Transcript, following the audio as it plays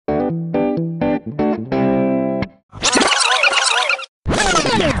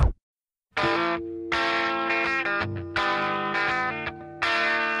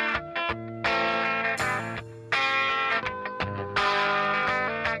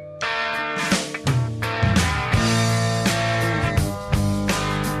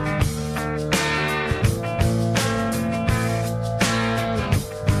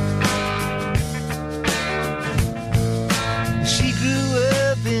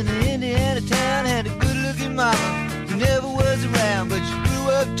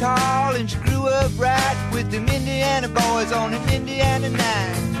right with them Indiana boys on an Indiana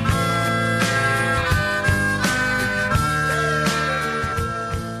night.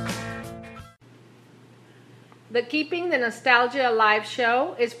 The Keeping the Nostalgia Alive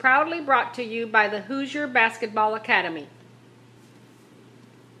show is proudly brought to you by the Hoosier Basketball Academy.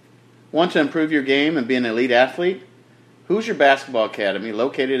 Want to improve your game and be an elite athlete? Hoosier Basketball Academy,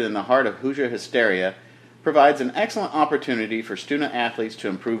 located in the heart of Hoosier hysteria, provides an excellent opportunity for student athletes to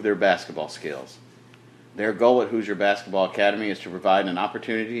improve their basketball skills. Their goal at Hoosier Basketball Academy is to provide an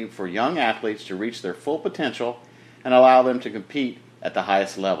opportunity for young athletes to reach their full potential and allow them to compete at the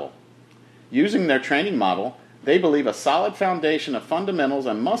highest level. Using their training model, they believe a solid foundation of fundamentals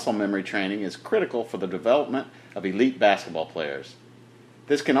and muscle memory training is critical for the development of elite basketball players.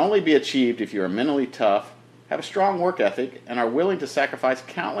 This can only be achieved if you are mentally tough, have a strong work ethic, and are willing to sacrifice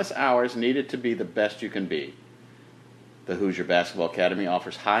countless hours needed to be the best you can be. The Hoosier Basketball Academy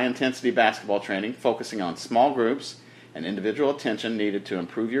offers high-intensity basketball training focusing on small groups and individual attention needed to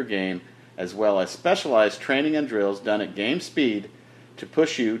improve your game, as well as specialized training and drills done at game speed to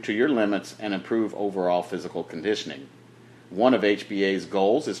push you to your limits and improve overall physical conditioning. One of HBA's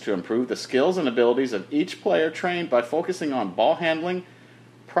goals is to improve the skills and abilities of each player trained by focusing on ball handling,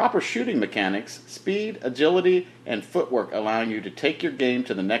 proper shooting mechanics, speed, agility, and footwork, allowing you to take your game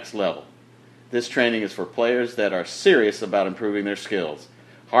to the next level. This training is for players that are serious about improving their skills.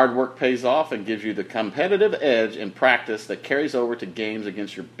 Hard work pays off and gives you the competitive edge in practice that carries over to games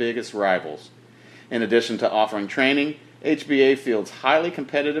against your biggest rivals. In addition to offering training, HBA fields highly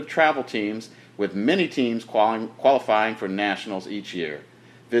competitive travel teams with many teams qualifying for nationals each year.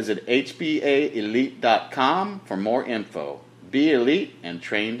 Visit hbaelite.com for more info. Be elite and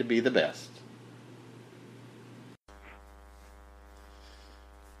train to be the best.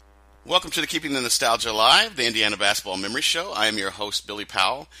 Welcome to the Keeping the Nostalgia Alive, the Indiana Basketball Memory Show. I am your host, Billy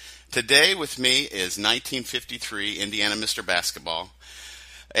Powell. Today with me is 1953 Indiana Mr. Basketball,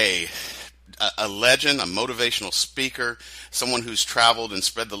 a legend, a motivational speaker, someone who's traveled and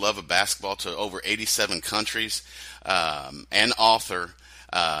spread the love of basketball to over 87 countries, and author,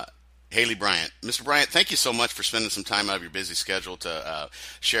 Haley Bryant. Mr. Bryant, thank you so much for spending some time out of your busy schedule to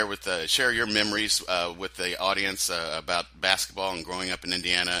share your memories with the audience about basketball and growing up in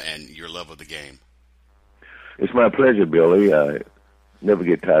Indiana and your love of the game. It's my pleasure, Billy. I never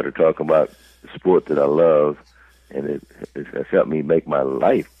get tired of talking about the sport that I love, and it's helped me make my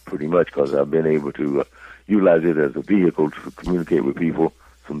life pretty much because I've been able to utilize it as a vehicle to communicate with people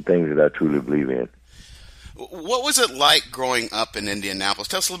some things that I truly believe in. What was it like growing up in Indianapolis?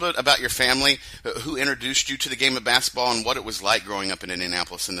 Tell us a little bit about your family, who introduced you to the game of basketball, and what it was like growing up in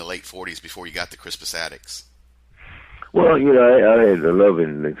Indianapolis in the late 40s before you got the Crispus Attucks. Well, I had a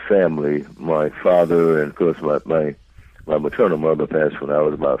loving family. My father and, of course, my maternal mother passed when I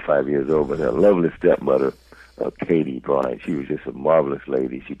was about 5 years old, but I had a lovely stepmother, Katie Bryant. She was just a marvelous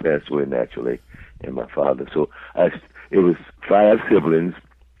lady. She passed away naturally, and my father. So it was 5 siblings,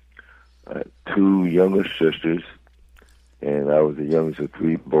 2 younger sisters, and I was the youngest of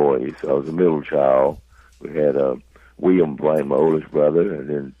 3 boys. I was the middle child. We had William Bryant, my oldest brother, and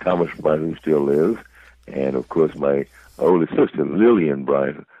then Thomas Bryant, who still lives, and, of course, my oldest sister, Lillian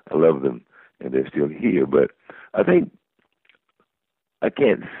Bryant. I love them, and they're still here. But I think I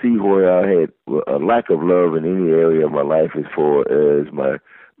can't see where I had a lack of love in any area of my life as far as my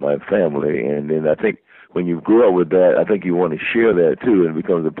family. And then I think when you grow up with that, I think you want to share that too, and it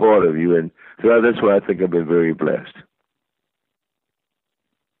becomes a part of you. And so that's why I think I've been very blessed.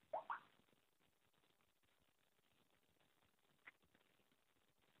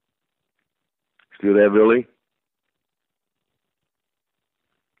 Still there, Billy?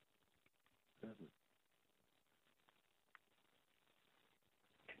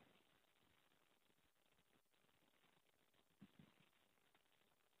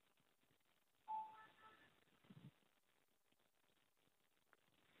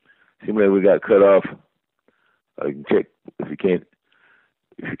 Seems like we got cut off. I can check if you can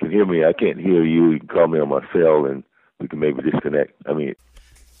hear me. I can't hear you. You can call me on my cell, and we can maybe disconnect.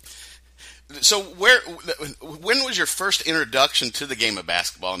 So when was your first introduction to the game of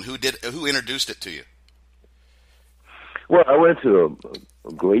basketball, and who introduced it to you? Well, I went to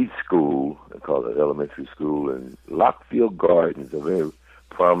a great school. I call it elementary school in Lockfield Gardens, a very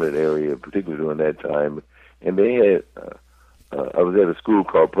prominent area, particularly during that time. And they had I was at a school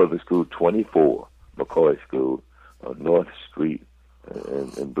called Public School 24, McCoy School, on North Street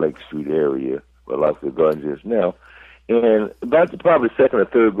and Blake Street area, where Lockfield Gardens is now. And about probably second or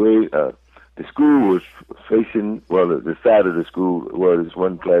third grade, the school was facing, the side of the school where there's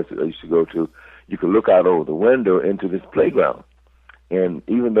one class that I used to go to, you could look out over the window into this playground. And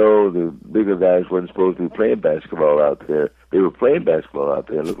even though the bigger guys weren't supposed to be playing basketball out there, they were playing basketball out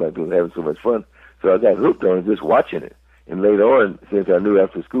there. It looked like they were having so much fun. So I got hooked on it just watching it. And later on, since I knew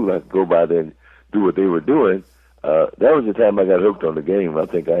after school I could go by there and do what they were doing, that was the time I got hooked on the game. I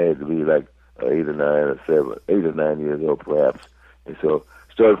think I had to be like 8 or 9 years old perhaps. And so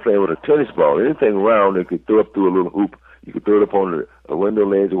started playing with a tennis ball. Anything round that could throw up through a little hoop, you could throw it up on a window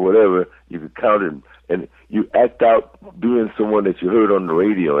ledge or whatever, you could count it, and you act out being someone that you heard on the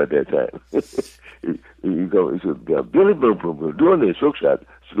radio at that time. you go, Billy Boom Boom Boom, doing this hook shot,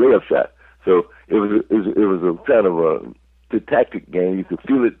 layup shot. So it was a kind of a tactic game. You could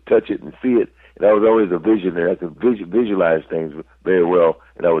feel it, touch it, and see it. And I was always a visionary. I could visualize things very well,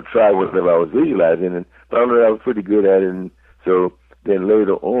 and I would try whatever I was visualizing, and found that I was pretty good at it. And so then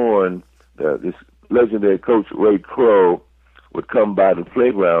later on, this legendary coach Ray Crow would come by the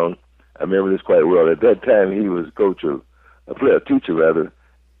playground. I remember this quite well. At that time, he was teacher rather,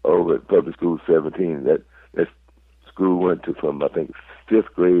 over at Public School 17. That school went to from I think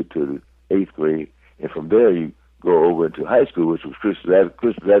 5th grade to the 8th grade, and from there you go over into high school, which was Christmas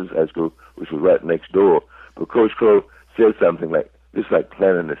Adams High School, which was right next door. But Coach Crow said something like, "This is like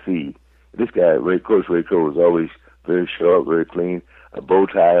planting a seed." This guy, Coach Ray Crow, was always very sharp, very clean, a bow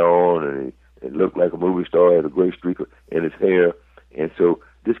tie on, and he looked like a movie star, had a gray streak in his hair. And so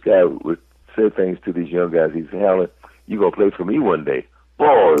this guy would say things to these young guys. He'd say, "Alan, you gonna play for me one day." Boy,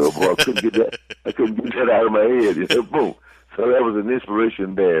 oh boy, I couldn't get that out of my head. You know, boom. So that was an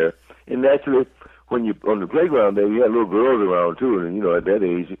inspiration there. And naturally, when you on the playground there, you had little girls around too, and you know at that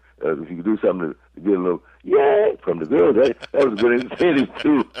age, if you could do something to get a little yay from the girls, that was a good incentive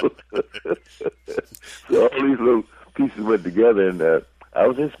too. So all these little pieces went together, and I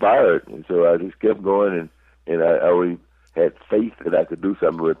was inspired, and so I just kept going, and I always had faith that I could do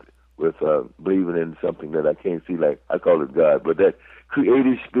something with believing in something that I can't see, like I call it God, but that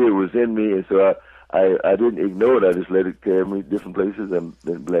creative spirit was in me, and so I didn't ignore it. I just let it carry me different places and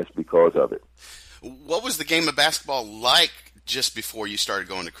been blessed because of it. What was the game of basketball like just before you started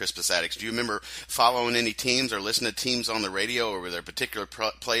going to Crispus Attucks? Do you remember following any teams or listening to teams on the radio, or were there particular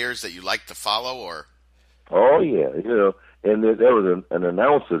players that you liked to follow? Or Oh yeah, you know, and there was an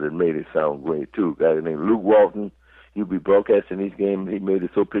announcer that made it sound great too. A guy named Luke Walton. He'd be broadcasting these games. He made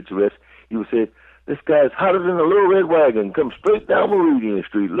it so picturesque. He would say, "This guy's hotter than a little red wagon. Come straight down Meridian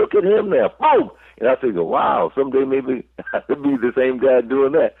Street. Look at him now. Boom!" And I figure, wow, someday maybe I could be the same guy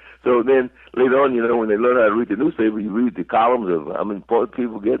doing that. So then later on, you know, when they learn how to read the newspaper, you read the columns of how many important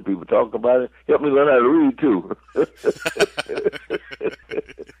people get, people talking about it. Help me learn how to read too.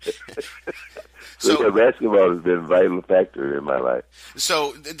 So basketball has been a vital factor in my life.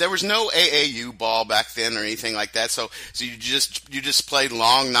 So there was no AAU ball back then or anything like that. So you just played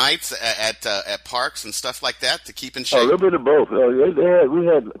long nights at parks and stuff like that to keep in shape. A little bit of both. We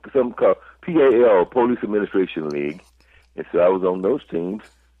had some called PAL, Police Administration League, and so I was on those teams.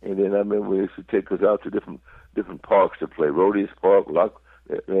 And then I remember they used to take us out to different parks to play. Rhodius Park,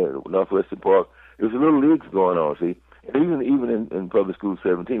 Northwestern Park. There was a little leagues going on. See. And even in Public School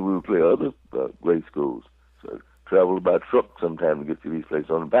 17, we would play other grade schools. So traveled by truck sometime to get to these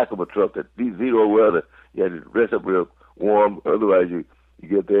places. On the back of a truck at zero weather, you had to dress up real warm. Otherwise, you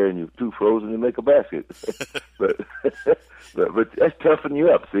get there and you're too frozen to make a basket. but that's toughen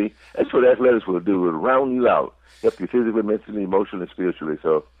you up, see? That's what athletics will do. It'll round you out, help you physically, mentally, emotionally, spiritually.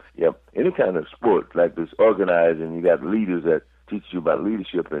 So, yeah, any kind of sport like this organized, and you got leaders that teach you about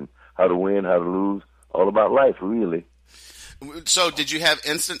leadership and how to win, how to lose, all about life, really. So did you have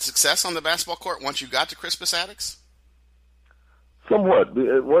instant success on the basketball court once you got to Crispus Attucks? Somewhat.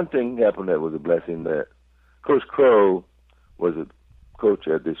 One thing happened that was a blessing, that Coach Crow was a coach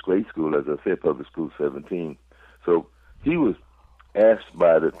at this grade school, as I said, Public School 17. So he was asked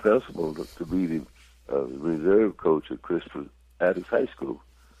by the principal to be the reserve coach at Crispus Attucks High School.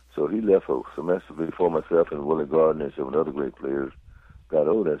 So he left a semester before myself and Willie Gardner and some other great players got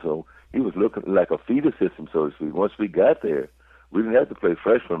older. So he was looking like a feeder system, so to speak. Once we got there, we didn't have to play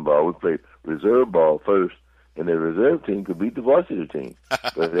freshman ball. We played reserve ball first, and the reserve team could beat the varsity team.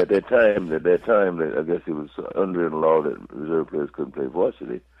 But at that time, I guess it was under the law that reserve players couldn't play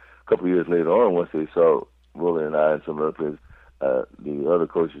varsity. A couple of years later on, once they saw Willie and I and some other players, the other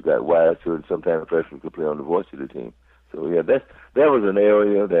coaches got wise to it, and sometimes freshmen could play on the varsity team. So, yeah, that was an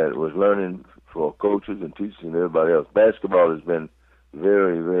area that was learning for coaches and teachers and everybody else. Basketball has been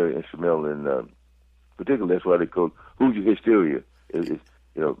very, very instrumental in, particularly that's why they call Hoosier Hysteria. It's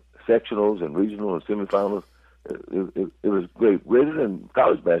sectionals and regional and semifinals. It was greater than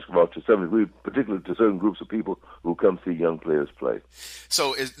college basketball to some degree, particularly to certain groups of people who come see young players play.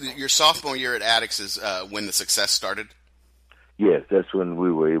 So your sophomore year at Attucks is when the success started? Yes, that's when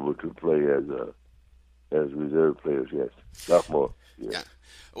we were able to play as reserve players. Yes, sophomore. Yes. Yeah.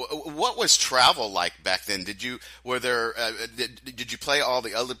 What was travel like back then? Did you play all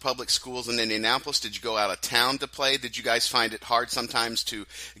the other public schools in Indianapolis? Did you go out of town to play? Did you guys find it hard sometimes to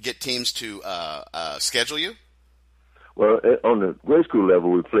get teams to schedule you? Well, on the grade school level,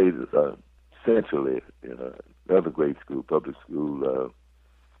 we played centrally in another grade school, public school.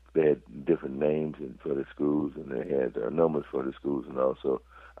 They had different names for the schools, and they had numbers for the schools, and also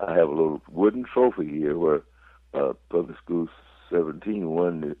I have a little wooden trophy here where public schools 17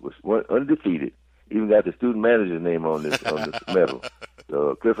 was undefeated. Even got the student manager's name on this medal.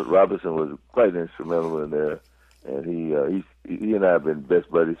 So Clifford Robinson was quite instrumental in there, and he and I have been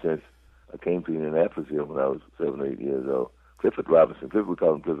best buddies since I came to Indianapolis here when I was 7 or 8 years old. Clifford Robinson. We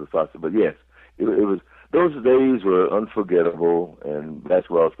call him Clifford Foster, but yes, it was. Those days were unforgettable, and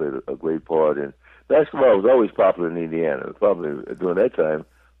basketball played a great part. And basketball was always popular in Indiana. Probably during that time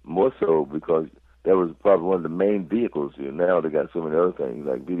more so because that was probably one of the main vehicles. Now they got so many other things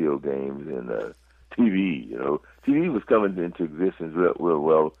like video games and TV. TV was coming into existence real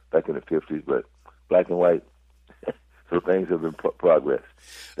well back in the 50s, but black and white. So things have been progress.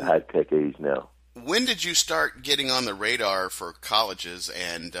 The high tech age now. When did you start getting on the radar for colleges,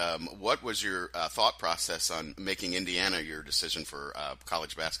 and what was your thought process on making Indiana your decision for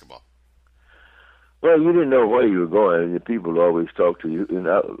college basketball? Well, you didn't know where you were going, and people always talk to you. And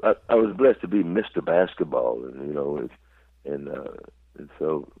I was blessed to be Mr. Basketball, and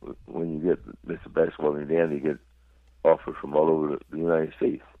so when you get Mr. Basketball in Indiana, you get offers from all over the United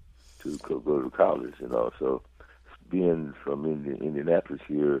States to go to college, So being from Indianapolis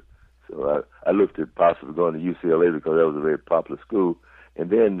here. So I looked at possibly going to UCLA because that was a very popular school. And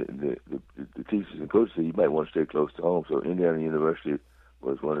then the teachers and coaches said you might want to stay close to home. So Indiana University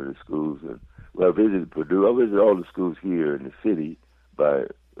was one of the schools. And I visited Purdue. I visited all the schools here in the city by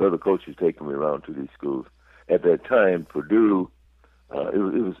other coaches taking me around to these schools. At that time, Purdue,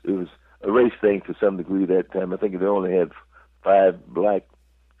 it was a race thing to some degree. That time, I think they only had 5 black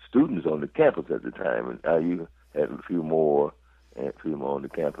students on the campus at the time, and IU had a few more on the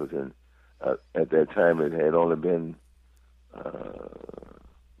campus. And at that time, it had only been,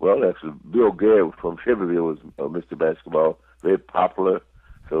 actually, Bill Garrett from Shelbyville was Mr. Basketball, very popular.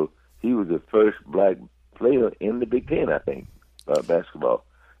 So he was the first black player in the Big Ten, I think, basketball.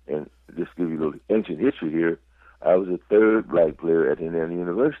 And just to give you a little ancient history here, I was the 3rd black player at Indiana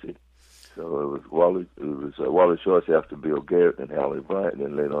University. So it was Wally Shorts after Bill Garrett and Hallie Bryant, and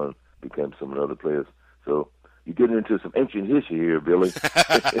then later on became some of the other players. So you're getting into some ancient history here, Billy.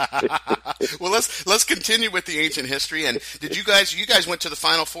 Well, let's continue with the ancient history. And did you guys went to the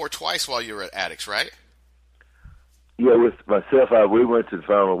Final Four twice while you were at Attucks, right? Yeah, with myself, we went to the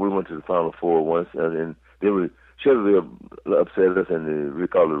Final Four once, and then Shelbyville upset us, and we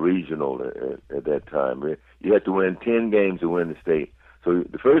called it regional at that time. You had to win 10 games to win the state. So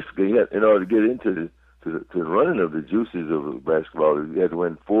the first game, in order to get into the running of the juices of basketball, you had to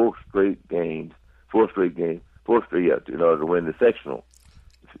win 4 straight games. In order to win the sectional,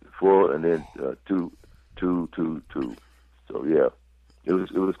 4 and then 2. So yeah, it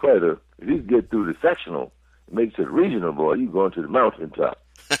was quite a. If you get through the sectional, it makes it regional, boy. You going to the mountaintop.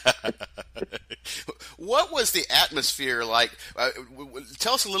 What was the atmosphere like?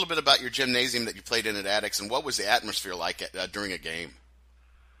 Tell us a little bit about your gymnasium that you played in at Attucks, and what was the atmosphere like during a game?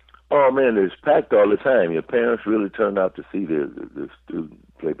 Oh man, it's packed all the time. Your parents really turned out to see the students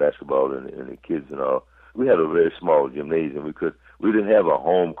play basketball and the kids and all. We had a very small gymnasium. We didn't have a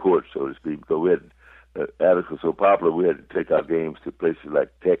home court, so to speak, because we had Attucks was so popular. We had to take our games to places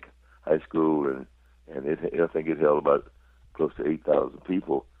like Tech High School, and I think it held about close to 8,000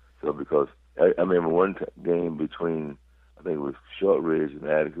 people. So because I remember one game between, I think it was Shortridge and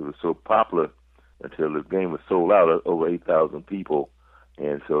Attucks, it was so popular until the game was sold out, over 8,000 people.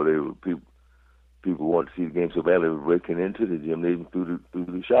 And so people wanted to see the game so badly, they were breaking into the gymnasium through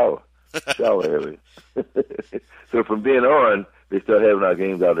the shower area. So from then on, they started having our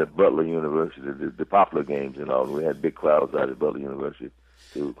games out at Butler University, the popular games and all. We had big crowds out at Butler University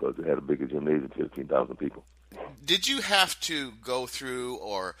too, because they had a bigger gymnasium, 15,000 people. Did you have to go through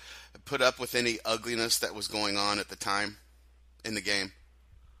or put up with any ugliness that was going on at the time in the game?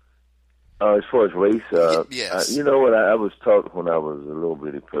 As far as race, yes. You know what? I was taught when I was a little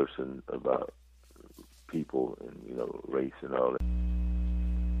bitty person about people and race and all that.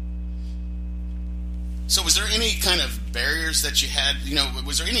 So was there any kind of barriers that you had?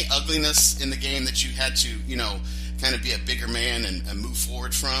 Was there any ugliness in the game that you had to, kind of be a bigger man and move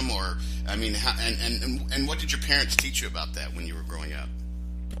forward from? Or, I mean, and what did your parents teach you about that when you were growing up?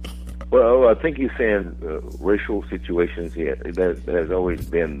 Well, I think you're saying racial situations. Yeah, there has always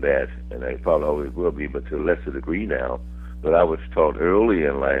been that, and it probably always will be, but to a lesser degree now. But I was taught early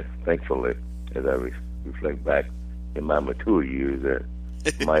in life, thankfully, as I reflect back in my mature years,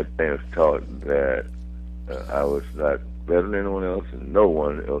 that my parents taught that I was not better than anyone else, and no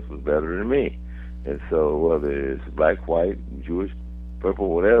one else was better than me. And so, whether it's black, white, Jewish, purple,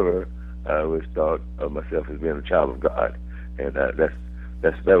 whatever, I always thought of myself as being a child of God, and it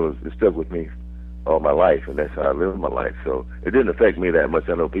stuck with me all my life, and that's how I lived my life. So it didn't affect me that much.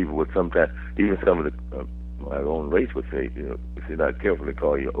 I know people would sometimes, even some of the my own race would say, if you're not careful, they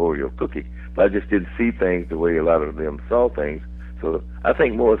call you Oreo cookie. But I just didn't see things the way a lot of them saw things. So I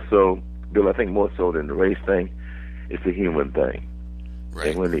think more so, Bill, than the race thing, it's a human thing. Right.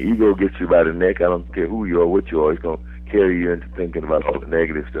 And when the ego gets you by the neck, I don't care who you are, what you are, it's going to carry you into thinking about all the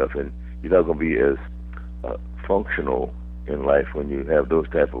negative stuff, and you're not going to be as functional in life when you have those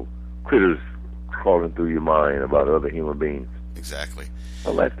type of critters crawling through your mind about other human beings. Exactly. I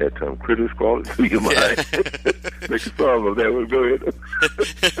like that term, critters crawling through your mind. Make a song of that one. Go ahead.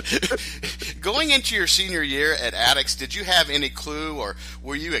 Going into your senior year at Attucks, did you have any clue, or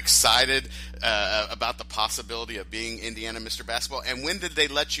were you excited about the possibility of being Indiana Mr. Basketball? And when did they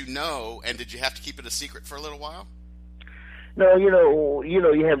let you know, and did you have to keep it a secret for a little while? No, you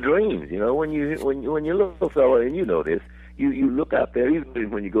have dreams. When you're a little fella, and you know this, you look out there.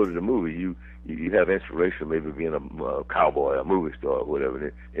 Even when you go to the movies, you have inspiration, maybe being a cowboy, a movie star, or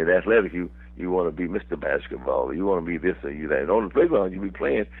whatever. In athletics, you want to be Mr. Basketball, or you want to be this or you that. And on the playground, you be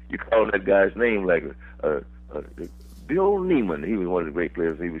playing. You call that guy's name like Bill Neiman. He was one of the great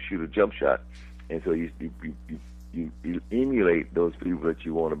players. He would shoot a jump shot, and so you emulate those people that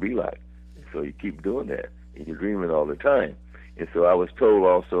you want to be like. And so you keep doing that, and you're dreaming all the time. And so I was told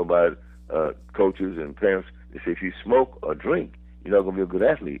also by coaches and parents, they say if you smoke or drink, you're not going to be a good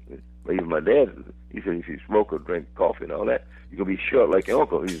athlete. But even my dad, he said if you smoke or drink coffee and all that, you're going to be short like your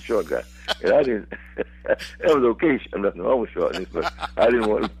uncle. He's a short guy. And I didn't, that was okay. Nothing wrong with shortness, but I didn't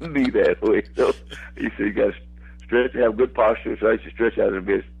want to be that way. So he said you got to stretch, have good posture. So I used to stretch out a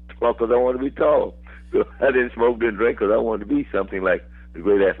bit because I want to be tall. So I didn't smoke, didn't drink because I wanted to be something like a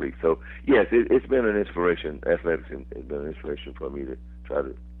great athlete. So yes, it's been an inspiration. Athletics has been an inspiration for me to try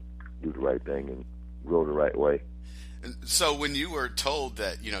to do the right thing and grow the right way. So when you were told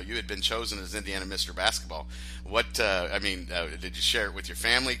that you had been chosen as Indiana Mr. Basketball, what did you share it with your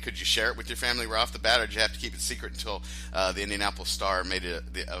family? Could you share it with your family right off the bat, or did you have to keep it secret until the Indianapolis Star made it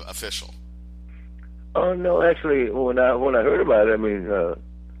official? Oh no, actually, when I heard about it,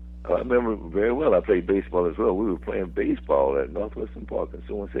 I remember very well. I played baseball as well. We were playing baseball at Northwestern Park, and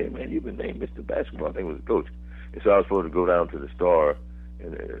someone said, "Man, you've been named Mr. Basketball." I think it was the coach, and so I was supposed to go down to the Star.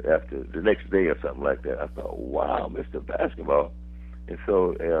 And after the next day or something like that, I thought, "Wow, Mr. Basketball!" And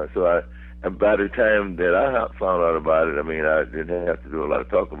so, and by the time that I found out about it, I didn't have to do a lot of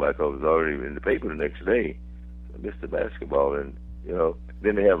talking about it because it was already in the paper the next day, Mr. Basketball. And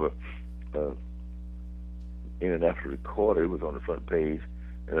then they have a Indianapolis Recorder. It was on the front page,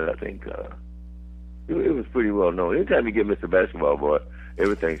 and I think it was pretty well known. Anytime you get Mr. Basketball, boy,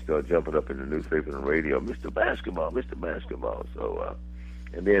 everything started jumping up in the newspaper and radio. Mr. Basketball, Mr. Basketball. So.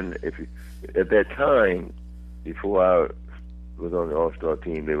 And then, at that time, before I was on the All-Star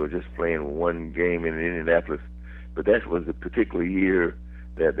team, they were just playing one game in Indianapolis. But that was the particular year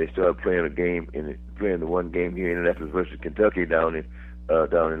that they started playing the one game here in Indianapolis versus Kentucky down in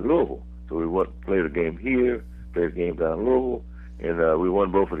Louisville. So we played a game here, played a game down in Louisville, and we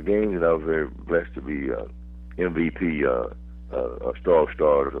won both of the games. And I was very blessed to be MVP,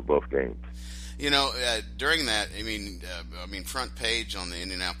 stars of both games. During that, front page on the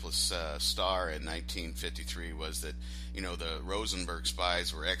Indianapolis Star in 1953 was that, the Rosenberg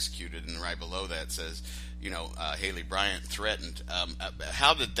spies were executed, and right below that says, Haley Bryant threatened.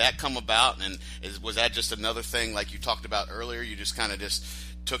 How did that come about, and was that just another thing like you talked about earlier? You just kind of just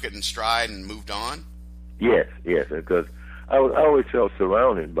took it in stride and moved on? Yes, because I always felt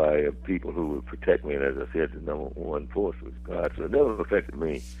surrounded by people who would protect me, and as I said, the number one force was God, so it never affected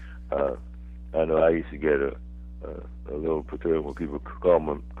me. I know I used to get a little perturbed when people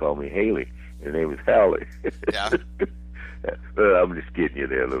call me Haley, and her name was Hallie. Yeah. Well, I'm just kidding you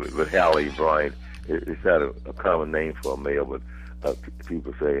there a little bit, but Hallie Bryant, it's not a common name for a male, but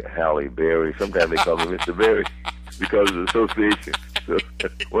people say Halle Berry. Sometimes they call me Mr. Berry because of the association. So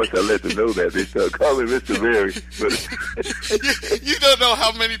once I let them know that, they start calling me Mr. Berry. But you don't know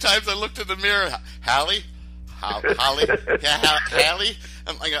how many times I looked in the mirror. Hallie? Holly? Yeah, Hallie?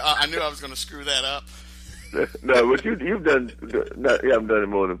 I knew I was going to screw that up. No, but you've done. You haven't done it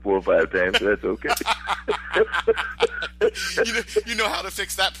more than 4 or 5 times, so that's okay. You know how to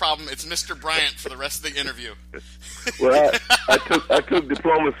fix that problem. It's Mr. Bryant for the rest of the interview. Well, I took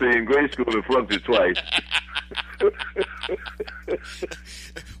diplomacy in grade school and flunked it twice.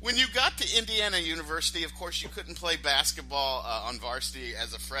 When you got to Indiana University, of course, you couldn't play basketball on varsity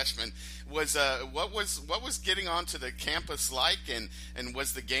as a freshman. What was getting onto the campus like, and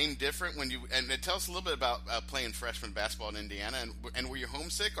was the game different when you? And tell us a little bit about playing freshman basketball in Indiana, and were you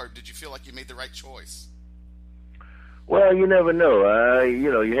homesick, or did you feel like you made the right choice? Well, you never know.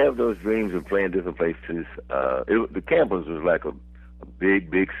 You have those dreams of playing different places. The campus was like a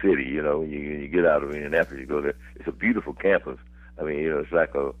big city. You know, when you get out of Indianapolis, you go there. It's a beautiful campus. I mean, it's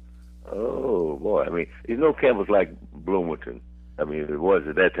like oh boy. I mean, there's no campus like Bloomington. I mean, it was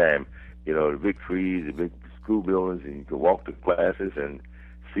at that time. You know, the big trees, the big school buildings, and you could walk to classes and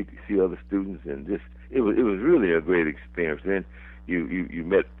see other students, and just it was really a great experience. Then you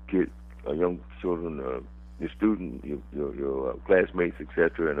met kids, young children, your student, your classmates,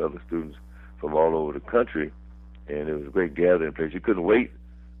 etc., and other students from all over the country, and it was a great gathering place. You couldn't wait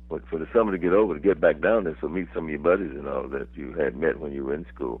for the summer to get over to get back down there, so meet some of your buddies and all that you had met when you were in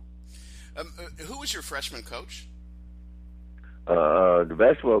school. Who was your freshman coach? The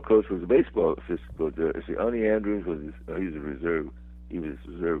basketball coach was the baseball assistant coach. Ernie Andrews was he was a reserve. He was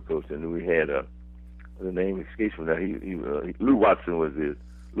a reserve coach, and then we had the name escapes from that. Lou Watson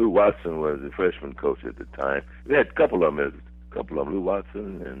was the freshman coach at the time. We had a couple of them. Lou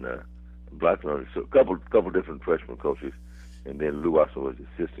Watson and Blackburn. So a couple different freshman coaches, and then Lou Watson was the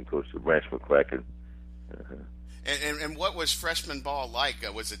assistant coach to Branch McCracken. And what was freshman ball like?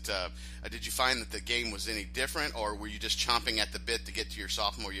 Was it? Did you find that the game was any different, or were you just chomping at the bit to get to your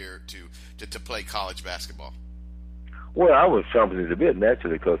sophomore year to play college basketball? Well, I was chomping at the bit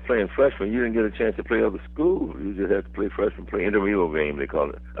naturally, because playing freshman, you didn't get a chance to play other schools. You just had to play freshman, play intramural game, they call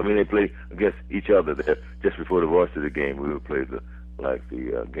it. I mean, they play against each other there just before the varsity game. We would play the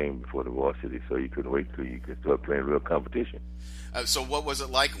game before the varsity, so you couldn't wait till you could start playing real competition. So what was it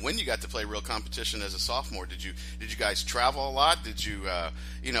like when you got to play real competition as a sophomore? Did you guys travel a lot? Did you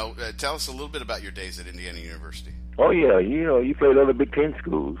tell us a little bit about your days at Indiana University? Oh yeah, you played other Big Ten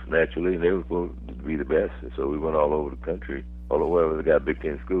schools naturally, and they were going to be the best. And so we went all over the country, all over they got Big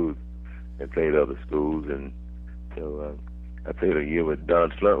Ten schools, and played other schools. And so I played a year with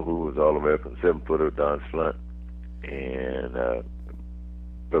Don Slunt, who was All-American 7-footer, Don Slunt, and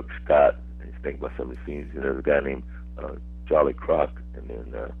Brooke Scott. I think about some of the scenes. And there's a guy named Charlie Crock, and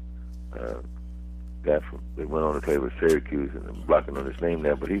then they went on to play with Syracuse, and I'm blocking on his name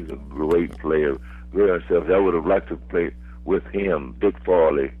now, but he was a great player, very himself. I would have liked to play with him. Dick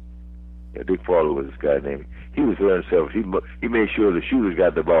Farley. Yeah, Dick Farley was this guy named. He was very himself. He made sure the shooters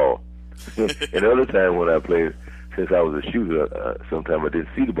got the ball. And the other time when I played, since I was a shooter, sometimes I didn't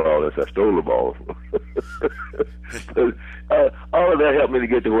see the ball unless I stole the ball. All of that helped me to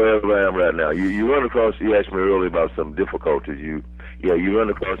get to wherever I am right now. You run across, you asked me earlier about some difficulties. You run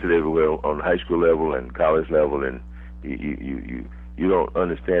across it everywhere on the high school level and college level, and you don't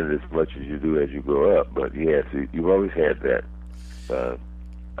understand it as much as you do as you grow up. But yes, you've always had that.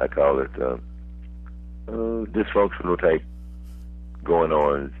 I call it dysfunctional type going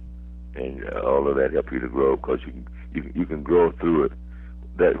on, and all of that help you to grow, because you can grow through it.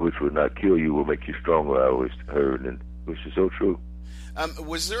 That which would not kill you will make you stronger, I always heard, and which is so true.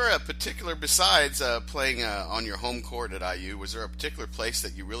 Was there a particular, besides playing on your home court at IU, was there a particular place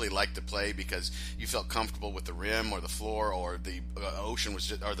that you really liked to play because you felt comfortable with the rim or the floor, or the ocean was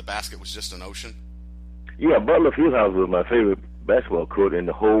just, or the basket was just an ocean? Yeah, Butler Fieldhouse was my favorite basketball court in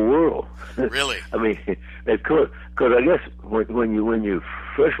the whole world. Really? I mean, that court, because I guess when you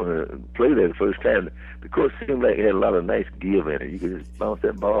freshman played there the first time, the court seemed like it had a lot of nice give in it. You could just bounce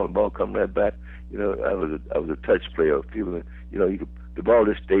that ball, and the ball come right back. I was a touch player, feeling, the ball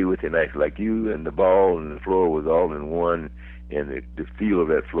just stayed with you nice, like you and the ball and the floor was all in one, and the feel of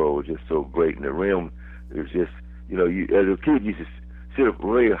that floor was just so great. And the rim, it was just, you as a kid, you just sit up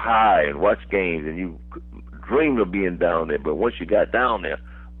really high and watch games, and you dreamed of being down there. But once you got down there,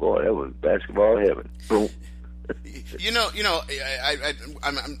 boy, that was basketball heaven. Boom.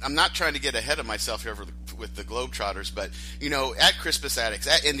 I'm not trying to get ahead of myself here with the Globetrotters, but at Crispus Attucks,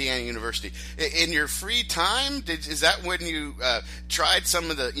 at Indiana University, in your free time, is that when you tried some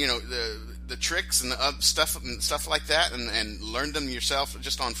of the the tricks and the stuff like that, and learned them yourself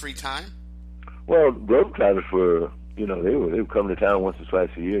just on free time? Well, Globetrotters were, they would come to town once or twice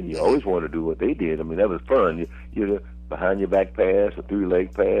a year, and you always wanted to do what they did. I mean, that was fun. You behind your back pass, a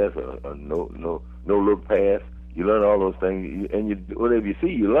 3-leg pass, a no look pass. You learn all those things, and whatever you see,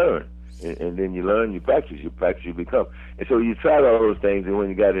 you learn, and then you learn, you practice, you become. And so you tried all those things, and when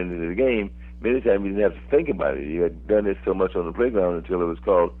you got into the game, many times you didn't have to think about it. You had done it so much on the playground until it was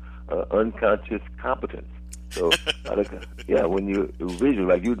called unconscious competence. So, when you visual,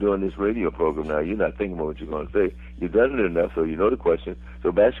 like you're doing this radio program now, you're not thinking about what you're going to say. You've done it enough, so you know the question.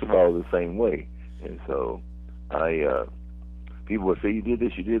 So basketball is the same way. And so people would say, you did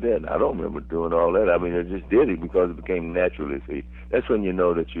this, you did that. And I don't remember doing all that. I mean, I just did it because it became naturally. See, that's when you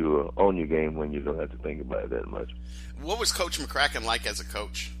know that you're on your game, when you don't have to think about it that much. What was Coach McCracken like as a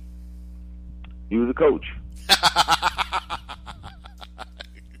coach? He was a coach.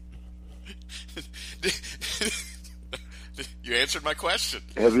 You answered my question.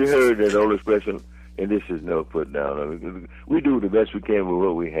 Have you heard that old expression? And this is no put down. I mean, we do the best we can with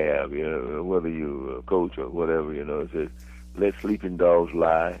what we have. You know, whether you a coach or whatever. You know, it says, "Let sleeping dogs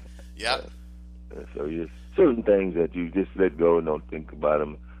lie." Yeah. So just certain things that you just let go and don't think about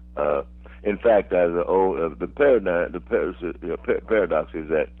them. In fact, as the paradox is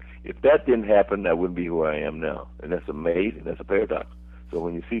that if that didn't happen, I wouldn't be who I am now, and that's amazing. That's a paradox. So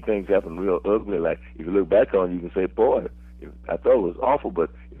when you see things happen real ugly, like if you look back on it, you can say, boy, I thought it was awful, but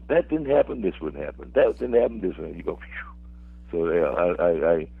if that didn't happen, this wouldn't happen. That didn't happen, this wouldn't. You go, phew.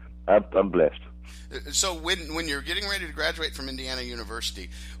 So yeah, I'm blessed. So when you're getting ready to graduate from Indiana University,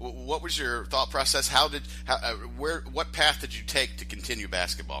 what was your thought process? What path did you take to continue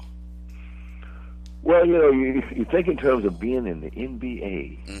basketball? Well, you know, you think in terms of being in the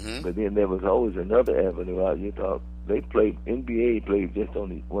NBA, but then there was always another avenue out. You thought NBA played just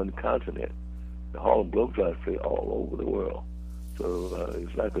on one continent. The Harlem Globetrotters play all over the world. So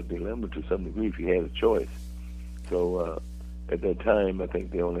it's like a dilemma to some degree if you had a choice. So at that time, I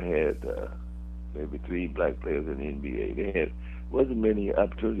think they only had maybe 3 black players in the NBA. Wasn't many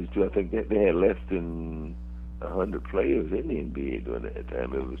opportunities to. I think they had less than 100 players in the NBA during that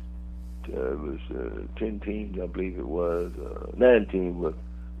time. It was 10 teams, I believe it was, 9 teams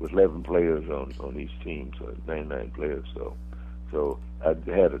with 11 players on each team, so 99 players. So I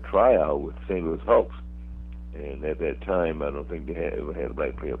had a tryout with the St. Louis Hawks, and at that time I don't think they ever had a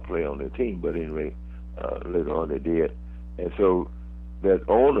black player play on their team, but anyway, later on they did. And so that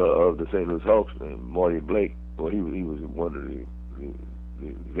owner of the St. Louis Hawks, Marty Blake, well, he was one of the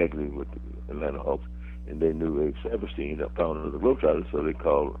executives with the Atlanta Hawks, and they knew Abe Saperstein, the founder of the Globetrotters, so they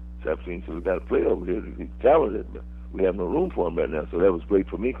called Saperstein, so we got a player over here. He's talented, but we have no room for him right now. So that was great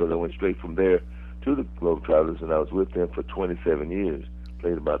for me because I went straight from there to the Globetrotters, and I was with them for 27 years.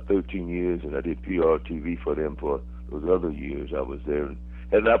 Played about 13 years, and I did PR TV for them for those other years I was there. And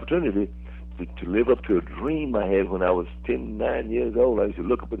had an opportunity to live up to a dream I had when I was 9 years old. I used to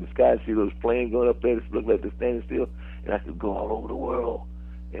look up in the sky, see those planes going up there. It looked like they're standing still, and I could go all over the world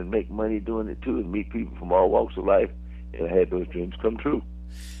and make money doing it too, and meet people from all walks of life. And I had those dreams come true.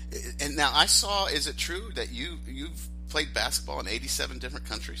 And now I saw, is it true that you've played basketball in 87 different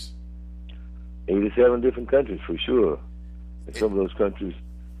countries? 87 different countries, for sure. And some of those countries,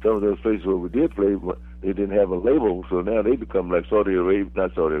 some of those places where we did play, they didn't have a label, so now they become like Saudi Arabia,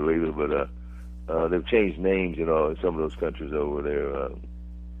 not Saudi Arabia, but they've changed names, you know, in some of those countries over there.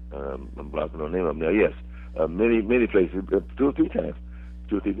 I'm blocking on them up now. Yes, many places, 2 or 3 times.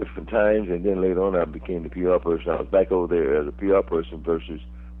 2 or 3 different times, and then later on I became the PR person. I was back over there as a PR person versus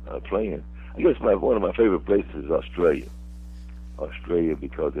playing. I guess one of my favorite places is Australia. Australia,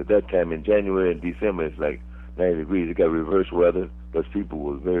 because at that time in January and December it's like 90 degrees. It got reverse weather, but people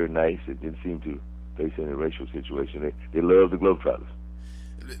were very nice. It didn't seem to face any racial situation. They loved the Globetrotters.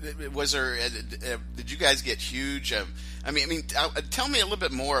 Was there? Did you guys get huge? Tell me a little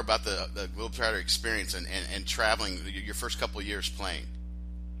bit more about the Globetrotter experience and traveling your first couple of years playing.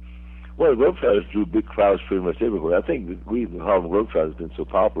 Well, the Globetrotters drew big crowds pretty much everywhere. I think that the Harlem Globetrotters have been so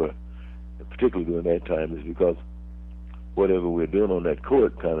popular, particularly during that time, is because whatever we're doing on that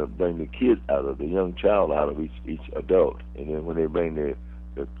court kind of bring the kid out of the young child out of each adult, and then when they bring their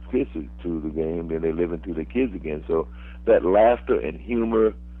kids to the game, then they live into their kids again. So that laughter and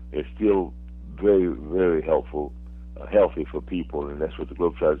humor is still very, very helpful, healthy for people, and that's what the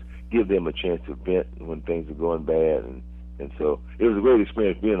Globetrotters give them a chance to vent when things are going bad. And so it was a great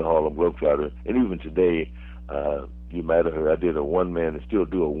experience being a Harlem Globetrotter. And even today, you might have heard I did and still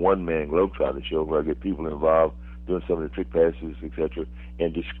do a one-man Globetrotter show where I get people involved doing some of the trick passes, etc.,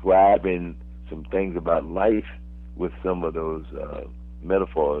 and describing some things about life with some of those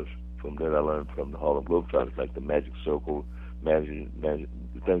metaphors from that I learned from the Harlem Globetrotters, like the magic circle, magic, the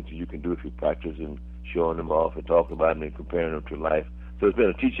things that you can do if you practice, and showing them off and talking about them and comparing them to life. So it's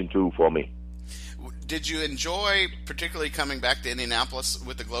been a teaching tool for me. Did you enjoy particularly coming back to Indianapolis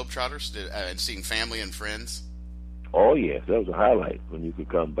with the Globetrotters and seeing family and friends? Oh, yes. That was a highlight when you could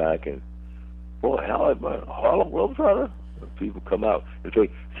come back and, boy, Harlem Globetrotter? people come out. In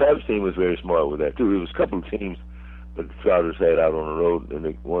fact, Savage team was very smart with that too. There was a couple of teams that the Trouters had out on the road,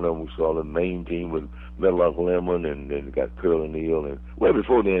 and one of them we saw the main team with Metal Uncle Lemon, and then they got Curly Neal, and well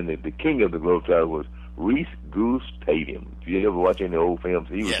before then the king of the Globetrotters was Reese Goose Tatum. If you ever watch any old films,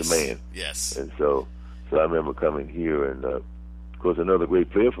 he was the man. Yes. And so I remember coming here, and of course another great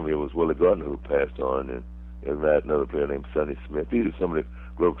player for me was Willie Gardner, who passed on, and another player named Sonny Smith. These are some of the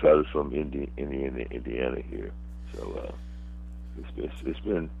Globetrotters from Indiana here. So it's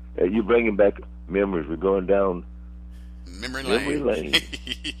been you're bringing back memories. We're going down Memory Lane.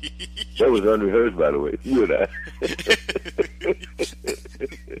 That was unrehearsed, by the way. You and I.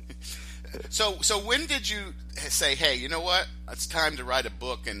 So when did you say, hey, you know what? It's time to write a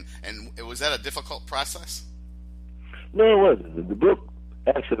book, and was that a difficult process? No, it wasn't. The book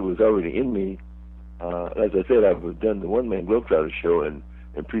actually was already in me. As I said, I've done the One Man Globetrotter show and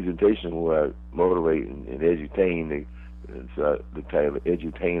presentation where I motivate and edutain. And so the title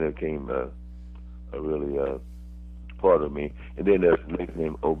edutainer came a really part of me. And then there's a lady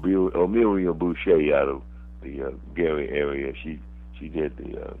named Omelia Boucher out of the Gary area. She did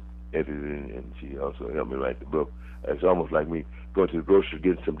the editing, and she also helped me write the book. It's almost like me going to the grocery,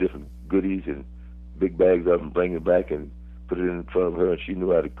 getting some different goodies and big bags of them, bring it back and put it in front of her. And she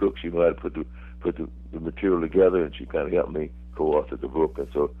knew how to cook. She knew how to put the material together, and she kind of helped me co-author the book. And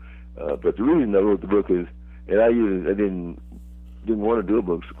so, but the reason I wrote the book is, and I didn't want to do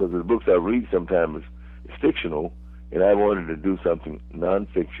books because the books I read sometimes is fictional, and I wanted to do something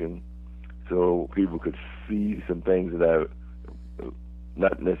nonfiction so people could see some things that I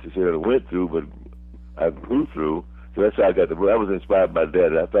not necessarily went through, but I grew through. So that's how I got the book. I was inspired by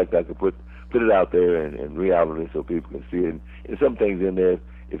that. In fact, I could put it out there in reality so people can see it. And some things in there,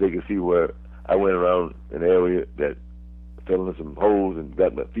 if they can see where I went around an area that fell into some holes and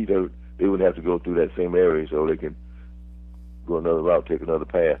got my feet hurt, they wouldn't have to go through that same area, so they can go another route, take another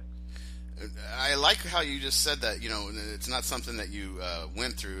path. I like how you just said that. You know, it's not something that you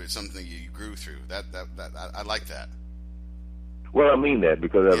went through; it's something you grew through. That I like that. Well, I mean that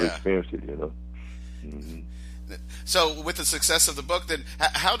because I've experienced it. You know. Mm-hmm. So, with the success of the book, then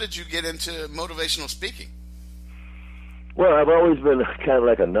how did you get into motivational speaking? Well, I've always been kind of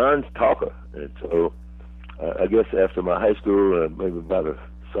like a non-talker, and so I guess after my high school, maybe about a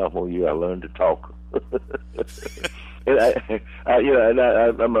sophomore year, I learned to talk. And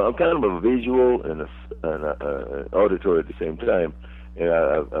I'm kind of a visual and an auditory at the same time, and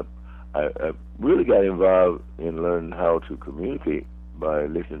I really got involved in learning how to communicate by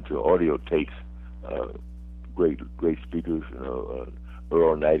listening to audio tapes. Great speakers,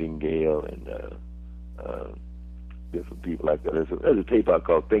 Earl Nightingale and different people like that. There's a tape out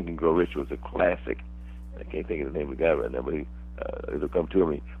called "Think and Grow Rich." It was a classic. I can't think of the name of the guy right now, but it'll come to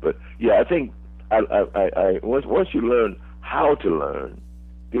me. But yeah, I think I once you learn how to learn,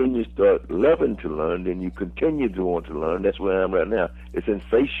 then you start loving to learn, then you continue to want to learn. That's where I am right now. It's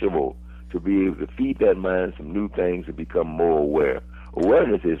insatiable to be able to feed that mind some new things and become more aware.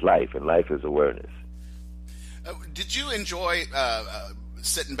 Awareness is life, and life is awareness. Did you enjoy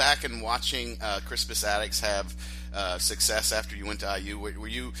sitting back and watching Crispus Attucks have success after you went to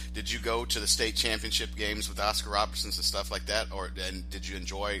IU? Did you go to the state championship games with Oscar Robertsons and stuff like that, and did you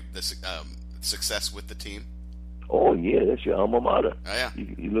enjoy the success with the team? Oh yeah, that's your alma mater. Oh, yeah.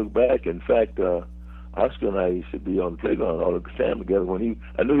 You look back. In fact, Oscar and I used to be on the playground all the time together.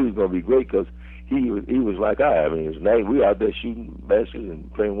 I knew he was going to be great because he was like I mean, it was nice. We were out there shooting baskets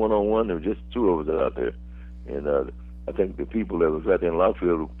and playing one-on-one. There were just two of us out there. And I think the people that was out there in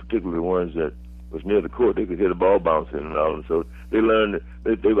Lockfield, particularly the ones that was near the court, they could hear the ball bouncing and all. And so they learned,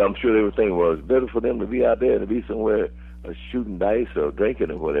 I'm sure they were thinking, well, it's better for them to be out there than to be somewhere shooting dice or drinking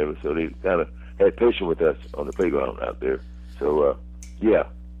or whatever. So they kind of had patience with us on the playground out there. So, yeah.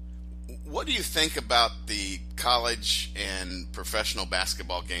 What do you think about the college and professional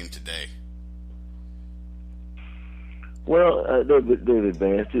basketball game today? Well, they've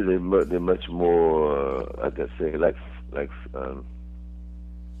advanced it. They're much more, I can say, like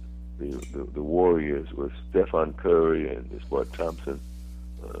the Warriors with Stephen Curry and this boy Thompson,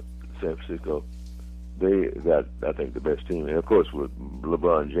 San Francisco. They got, I think, the best team. And of course, with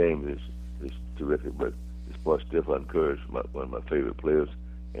LeBron James is terrific. But this boy Stephen Curry is one of my favorite players,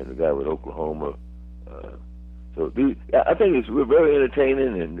 and the guy with Oklahoma. So I think we're very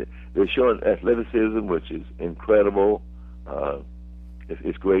entertaining, and they're showing athleticism, which is incredible.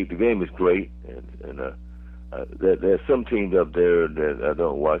 It's great. The game is great, and there's some teams up there that I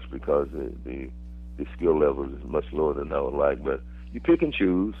don't watch because the skill level is much lower than I would like. But you pick and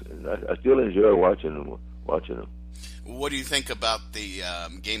choose, and I still enjoy watching them. What do you think about the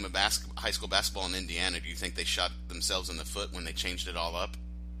game of high school basketball in Indiana? Do you think they shot themselves in the foot when they changed it all up?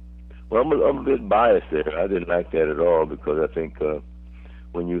 Well, I'm a bit biased there. I didn't like that at all because I think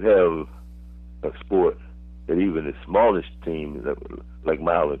when you have a sport that even the smallest team like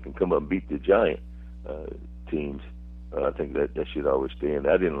Milan can come up and beat the giant teams, I think that should always stay in.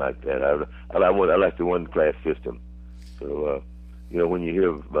 I didn't like that. I like the one-class system. So, when you hear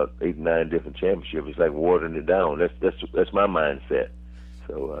about 8, 9 different championships, it's like watering it down. That's my mindset.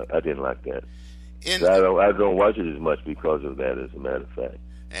 So I didn't like that. I don't watch it as much because of that, as a matter of fact.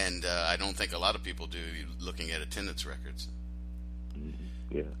 And I don't think a lot of people do, looking at attendance records.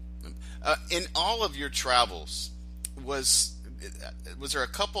 Yeah. In all of your travels, was there a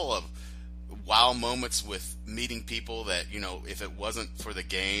couple of wow moments with meeting people that, if it wasn't for the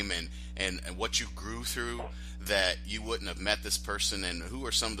game and what you grew through, that you wouldn't have met this person? And who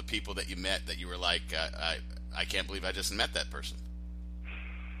are some of the people that you met that you were like, I can't believe I just met that person?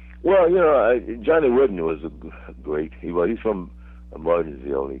 Well, Johnny Wooden was great. He's from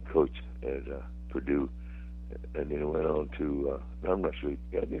Martinsville. He coached at Purdue, and then he went on to I'm not sure.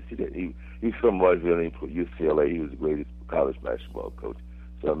 I guess he did. He's from Martinsville. And he put UCLA. He was the greatest college basketball coach.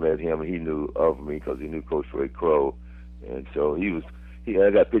 So I met him, and he knew of me because he knew Coach Ray Crow, and so I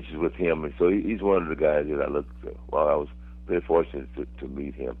got pictures with him, and so he's one of the guys that I looked at. Well, I was very fortunate to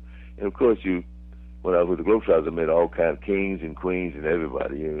meet him, and of course when I was with the Globetrotters, I met all kinds of kings and queens and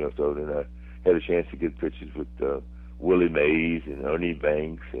everybody, So then I had a chance to get pictures with Willie Mays and Ernie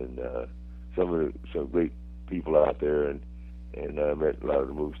Banks and some great people out there, and I met a lot of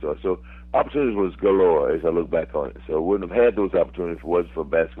the movie stars. So opportunities was galore as I look back on it. So I wouldn't have had those opportunities if it wasn't for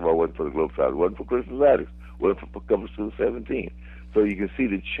basketball, wasn't for the Globetrotters, wasn't for Christmas Addicts, wasn't for Compass 217. So you can see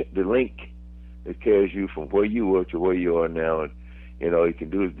the link that carries you from where you were to where you are now, and you can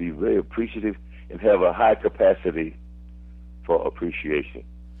do is be very appreciative and have a high capacity for appreciation.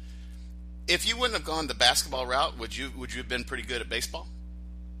 If you wouldn't have gone the basketball route, would you have been pretty good at baseball?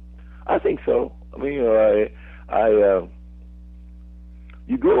 I think so. I mean,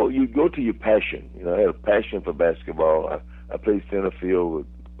 you go to your passion. I had a passion for basketball. I played center field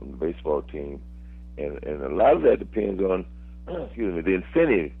on the baseball team, and a lot of that depends on the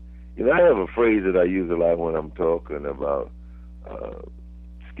incentive. I have a phrase that I use a lot when I'm talking about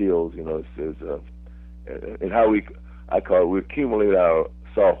skills. It says, and how we accumulate our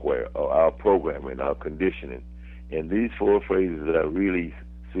software, or our programming, our conditioning. And these 4 phrases that I really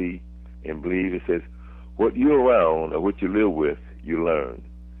see and believe, it says, what you're around or what you live with, you learn.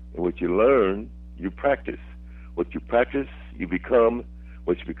 And what you learn, you practice. What you practice, you become.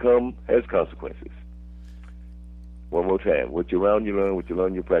 What you become has consequences. One more time. What you're around, you learn. What you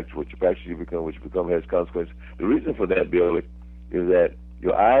learn, you practice. What you practice, you become. What you become has consequences. The reason for that, Billy, is that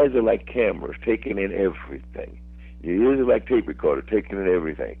your eyes are like cameras, taking in everything. Your ears are like tape recorder, taking in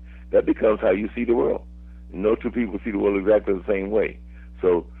everything. That becomes how you see the world. No two people see the world exactly the same way.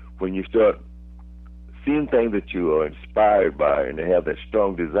 So when you start seeing things that you are inspired by and they have that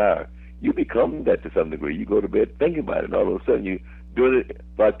strong desire, you become that to some degree. You go to bed thinking about it, and all of a sudden you do it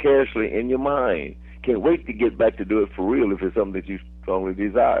vicariously in your mind. Can't wait to get back to do it for real if it's something that you strongly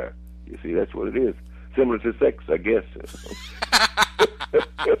desire. You see, that's what it is. Similar to sex, I guess.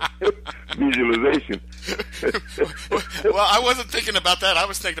 Visualization. Well, I wasn't thinking about that. I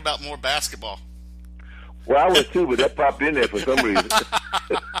was thinking about more basketball. Well, I was too, but that popped in there for some reason.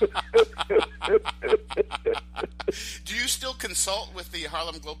 Do you still consult with the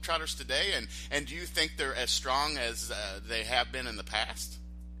Harlem Globetrotters today, and do you think they're as strong as they have been in the past?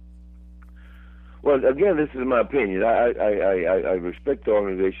 Well, again, this is my opinion. I respect the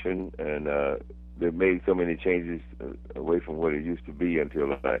organization, and they've made so many changes away from what it used to be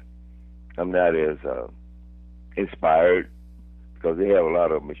until I'm not as inspired, because they have a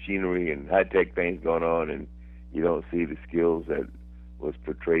lot of machinery and high-tech things going on, and you don't see the skills that was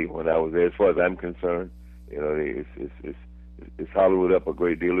portrayed when I was there. As far as I'm concerned, it's Hollywood up a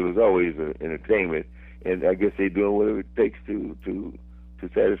great deal. It was always entertainment, and I guess they're doing whatever it takes to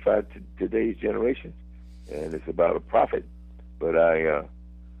satisfy today's generation, and it's about a profit. But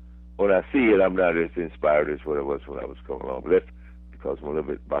when I see it, I'm not as inspired as what it was when I was coming along. But that's because I'm a little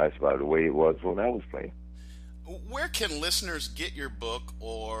bit biased by the way it was when I was playing. Where can listeners get your book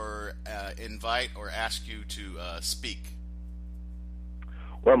or invite or ask you to speak?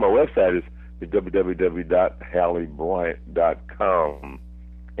 Well, my website is www.halliebryant.com.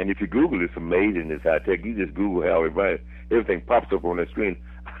 And if you Google it, it's amazing. It's high tech. You just Google Hallie Bryant, everything pops up on the screen.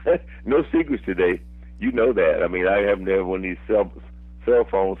 No secrets today. You know that. I mean, I happen to have one of these cell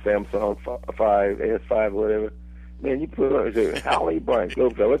phones, Samsung 5, S5, whatever. Man, you put on, say, Howley Bryant, go,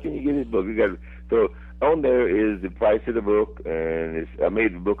 where can you get this book? You got so on there is the price of the book, and I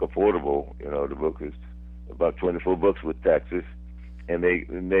made the book affordable. You know, the book is about 24 bucks with taxes, and they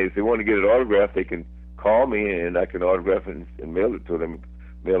if they want to get it autographed, they can call me, and I can autograph it and mail it to them.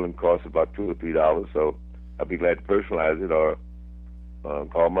 Mailing costs about $2 or $3, so I'd be glad to personalize it, or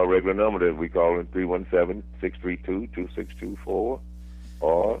call my regular number that we call in 317-632-2624,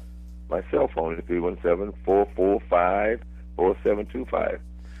 or my cell phone is 317-445-4725.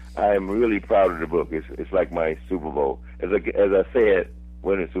 I am really proud of the book. It's like my Super Bowl. As I said,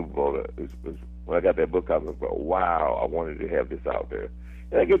 winning Super Bowl, when I got that book out, I was like, wow, I wanted to have this out there.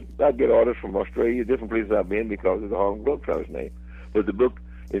 And I get orders from Australia, different places I've been, because of the Harlem Globetrotters name. But the book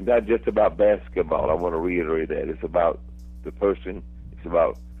is not just about basketball. I want to reiterate that. It's about the person. It's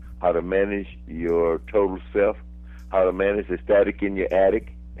about how to manage your total self, how to manage the static in your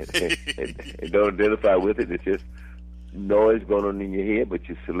attic, and don't identify with it. It's just noise going on in your head, but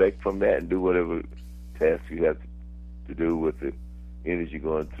you select from that and do whatever task you have to do with the energy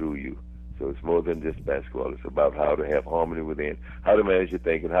going through you. So it's more than just basketball. It's about how to have harmony within, how to manage your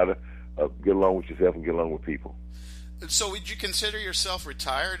thinking, how to get along with yourself and get along with people. So would you consider yourself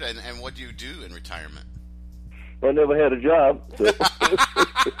retired, and what do you do in retirement? I never had a job. So.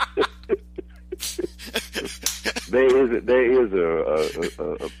 There is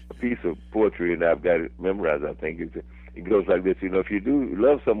a piece of poetry, and I've got it memorized, I think. It goes like this, you know, if you do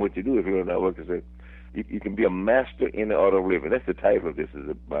love something what you do, if you're not working, say, you can be a master in the art of living. That's the title of this,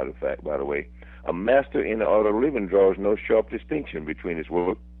 by the way. A master in the art of living draws no sharp distinction between his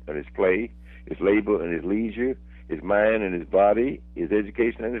work and his play, his labor and his leisure, his mind and his body, his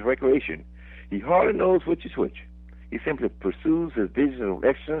education and his recreation. He hardly knows which is which. He simply pursues his vision of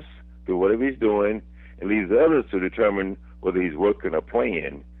excellence through whatever he's doing and leaves others to determine whether he's working or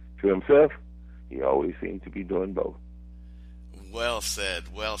playing. To himself, he always seems to be doing both. Well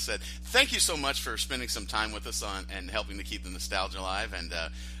said, well said. Thank you so much for spending some time with us and helping to keep the nostalgia alive. And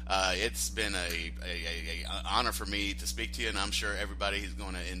it's been a honor for me to speak to you, and I'm sure everybody is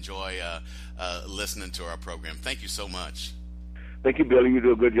going to enjoy listening to our program. Thank you so much. Thank you, Billy. You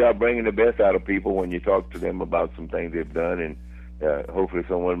do a good job bringing the best out of people when you talk to them about some things they've done, and hopefully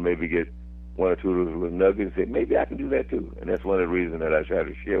someone maybe get one or two of those little nuggets and say, maybe I can do that too. And that's one of the reasons that I try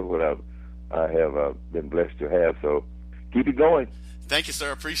to share what I have been blessed to have. So keep it going. Thank you,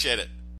 sir. Appreciate it.